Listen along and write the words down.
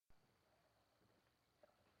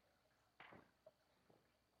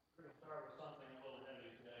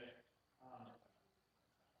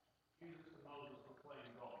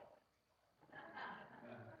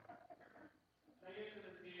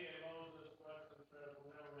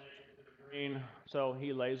green, so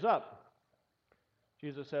he lays up.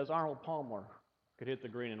 Jesus says, Arnold Palmer could hit the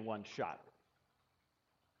green in one shot.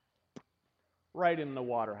 Right in the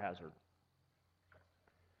water hazard.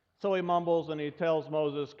 So he mumbles and he tells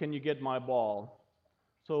Moses, can you get my ball?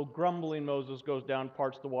 So grumbling Moses goes down,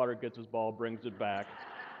 parts the water, gets his ball, brings it back.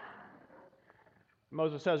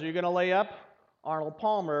 Moses says, are you going to lay up? Arnold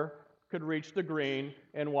Palmer could reach the green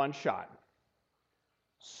in one shot.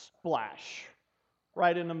 Splash.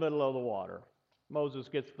 Right in the middle of the water. Moses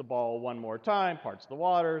gets the ball one more time, parts the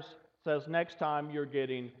waters, says, next time you're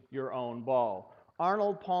getting your own ball.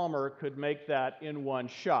 Arnold Palmer could make that in one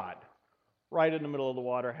shot. Right in the middle of the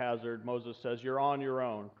water hazard, Moses says, you're on your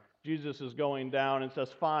own. Jesus is going down and says,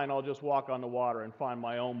 fine, I'll just walk on the water and find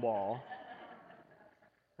my own ball.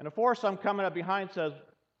 And of course, I'm coming up behind says,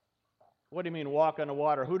 what do you mean walk on the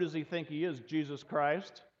water? Who does he think he is, Jesus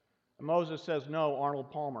Christ? And Moses says, no, Arnold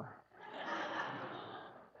Palmer.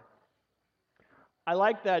 I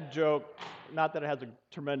like that joke, not that it has a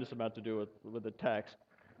tremendous amount to do with the text.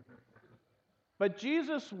 But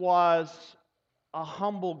Jesus was a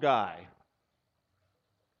humble guy.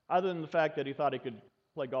 Other than the fact that he thought he could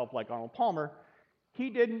play golf like Arnold Palmer,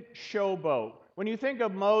 he didn't showboat. When you think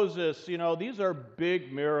of Moses, these are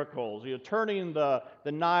big miracles. Turning the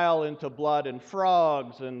Nile into blood and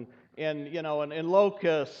frogs and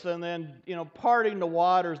locusts and then, parting the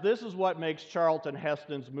waters. This is what makes Charlton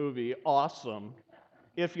Heston's movie awesome,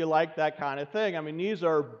 if you like that kind of thing. I mean, these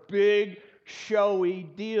are big, showy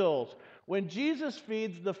deals. When Jesus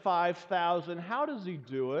feeds the 5,000, how does he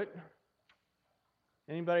do it?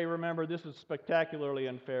 Anybody remember? This is spectacularly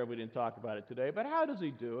unfair. We didn't talk about it today, but how does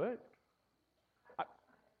he do it?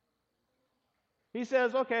 He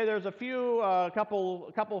says, okay, there's a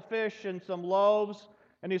couple fish and some loaves,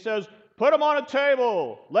 and he says, put them on a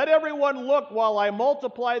table. Let everyone look while I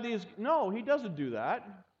multiply these. No, he doesn't do that.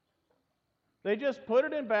 They just put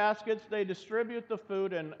it in baskets, they distribute the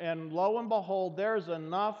food, and lo and behold, there's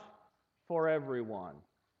enough for everyone.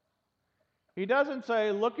 He doesn't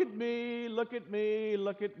say, look at me, look at me,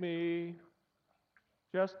 look at me.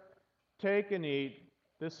 Just take and eat.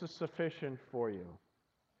 This is sufficient for you.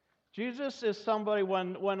 Jesus is somebody,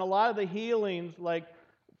 when a lot of the healings, like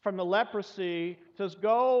from the leprosy, says,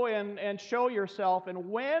 go and show yourself.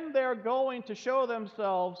 And when they're going to show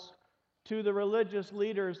themselves to the religious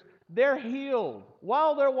leaders, they're healed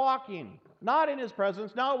while they're walking, not in his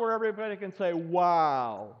presence, not where everybody can say,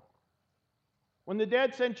 wow. When the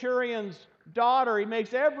dead centurion's daughter, he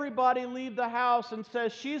makes everybody leave the house and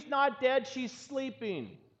says, she's not dead, she's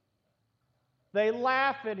sleeping. They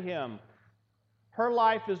laugh at him. Her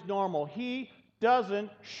life is normal. He doesn't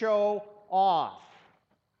show off.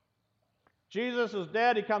 Jesus is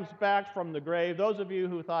dead. He comes back from the grave. Those of you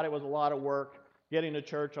who thought it was a lot of work getting to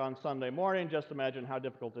church on Sunday morning, just imagine how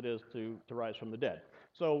difficult it is to rise from the dead.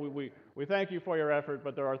 So we thank you for your effort,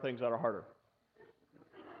 but there are things that are harder.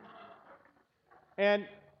 And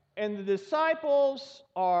the disciples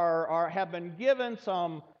have been given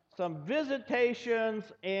some visitations,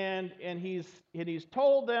 and he's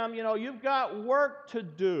told them, you've got work to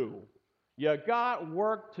do. You got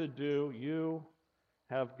work to do. You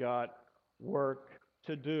have got work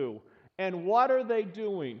to do. And what are they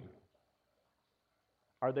doing?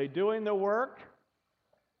 Are they doing the work?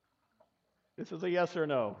 This is a yes or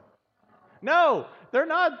no. No, they're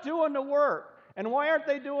not doing the work. And why aren't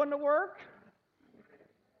they doing the work?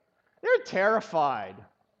 They're terrified.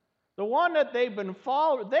 The one that they've been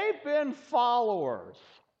followers.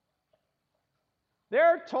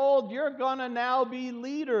 They're told you're going to now be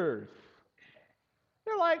leaders.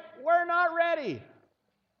 They're like, we're not ready.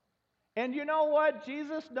 And you know what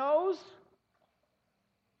Jesus knows?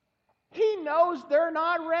 He knows they're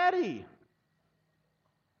not ready.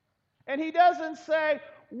 And he doesn't say,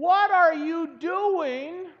 what are you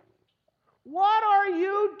doing? What are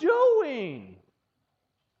you doing?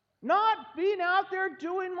 Not being out there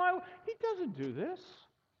doing my... He doesn't do this.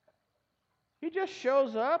 He just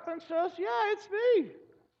shows up and says, yeah, it's me.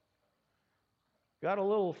 Got a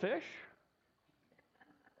little fish?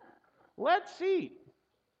 Let's eat.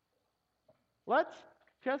 Let's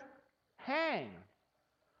just hang.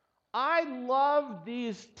 I love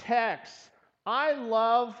these texts. I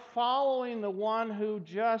love following the one who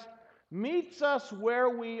just meets us where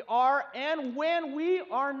we are, and when we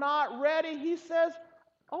are not ready, he says,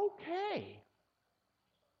 okay,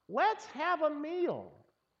 let's have a meal.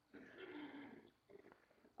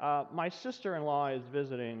 My sister-in-law is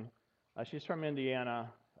visiting. She's from Indiana.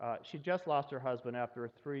 She just lost her husband after a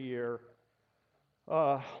 3-year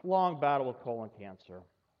long battle with colon cancer,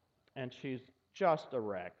 and she's just a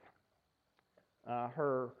wreck.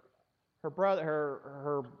 Her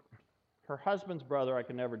her husband's brother, I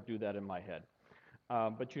can never do that in my head,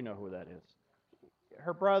 but you know who that is.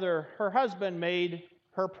 Her husband made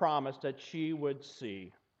her promise that she would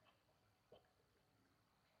see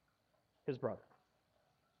his brother.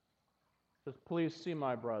 He says, please see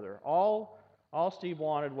my brother. All Steve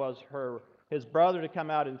wanted was his brother to come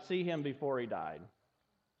out and see him before he died.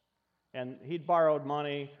 And he'd borrowed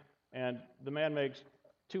money, and the man makes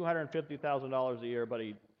 $250,000 a year, but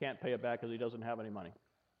he can't pay it back because he doesn't have any money.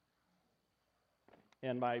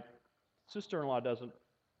 And my sister-in-law doesn't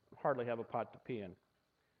hardly have a pot to pee in.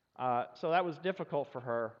 So that was difficult for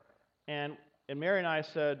her. And Mary and I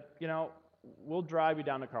said, we'll drive you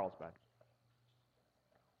down to Carlsbad.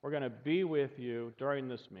 We're going to be with you during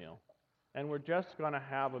this meal, and we're just going to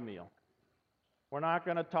have a meal. We're not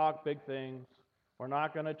going to talk big things. We're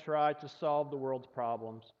not going to try to solve the world's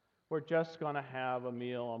problems. We're just going to have a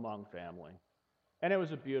meal among family. And it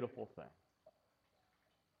was a beautiful thing.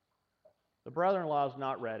 The brother-in-law is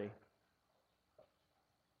not ready.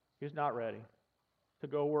 He's not ready to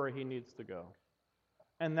go where he needs to go.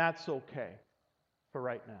 And that's okay for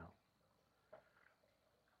right now.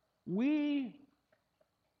 We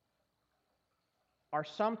are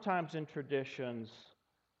sometimes in traditions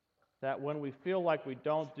that when we feel like we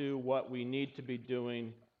don't do what we need to be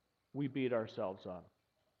doing, we beat ourselves up.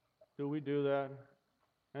 Do we do that?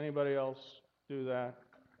 Anybody else do that?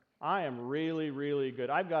 I am really, really good.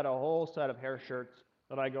 I've got a whole set of hair shirts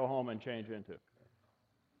that I go home and change into.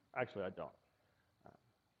 Actually, I don't.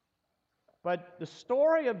 But the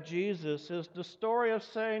story of Jesus is the story of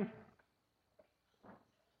saying,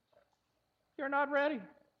 you're not ready.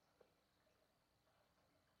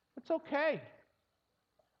 It's okay.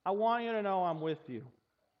 I want you to know I'm with you.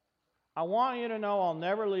 I want you to know I'll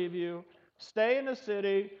never leave you. Stay in the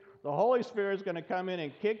city. The Holy Spirit is going to come in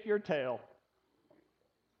and kick your tail.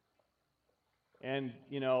 And,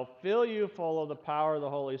 fill you full of the power of the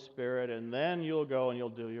Holy Spirit, and then you'll go and you'll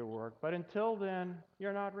do your work. But until then,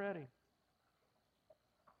 you're not ready.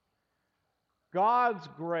 God's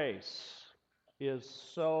grace is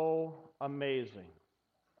so amazing.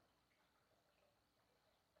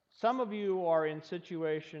 Some of you are in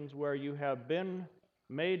situations where you have been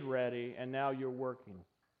made ready and now you're working.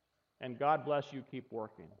 And God bless you, keep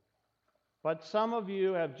working. But some of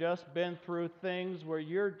you have just been through things where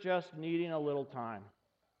you're just needing a little time.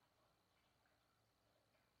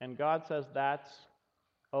 And God says that's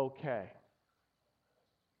okay.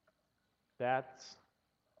 That's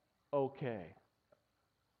okay.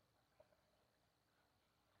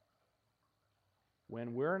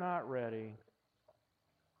 When we're not ready,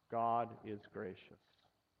 God is gracious.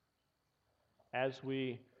 As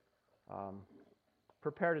we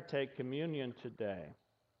prepare to take communion today,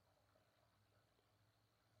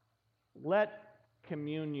 let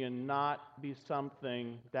communion not be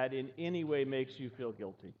something that in any way makes you feel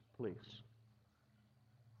guilty, please.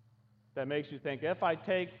 That makes you think, if I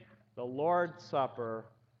take the Lord's Supper,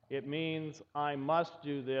 it means I must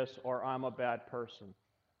do this or I'm a bad person.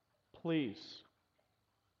 Please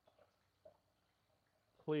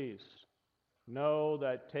know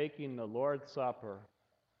that taking the Lord's Supper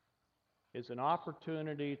is an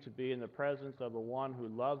opportunity to be in the presence of the one who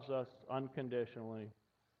loves us unconditionally,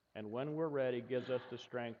 and when we're ready, gives us the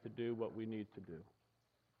strength to do what we need to do.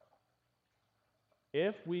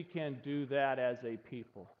 If we can do that as a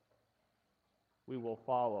people, we will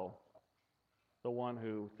follow the one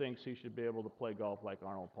who thinks he should be able to play golf like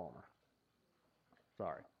Arnold Palmer.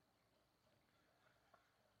 Sorry.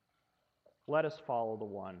 Let us follow the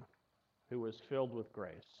one who is filled with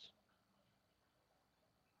grace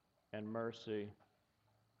and mercy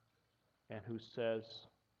and who says,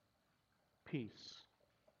 peace,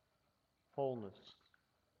 wholeness,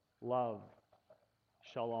 love,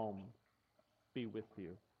 shalom be with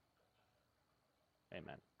you.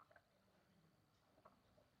 Amen.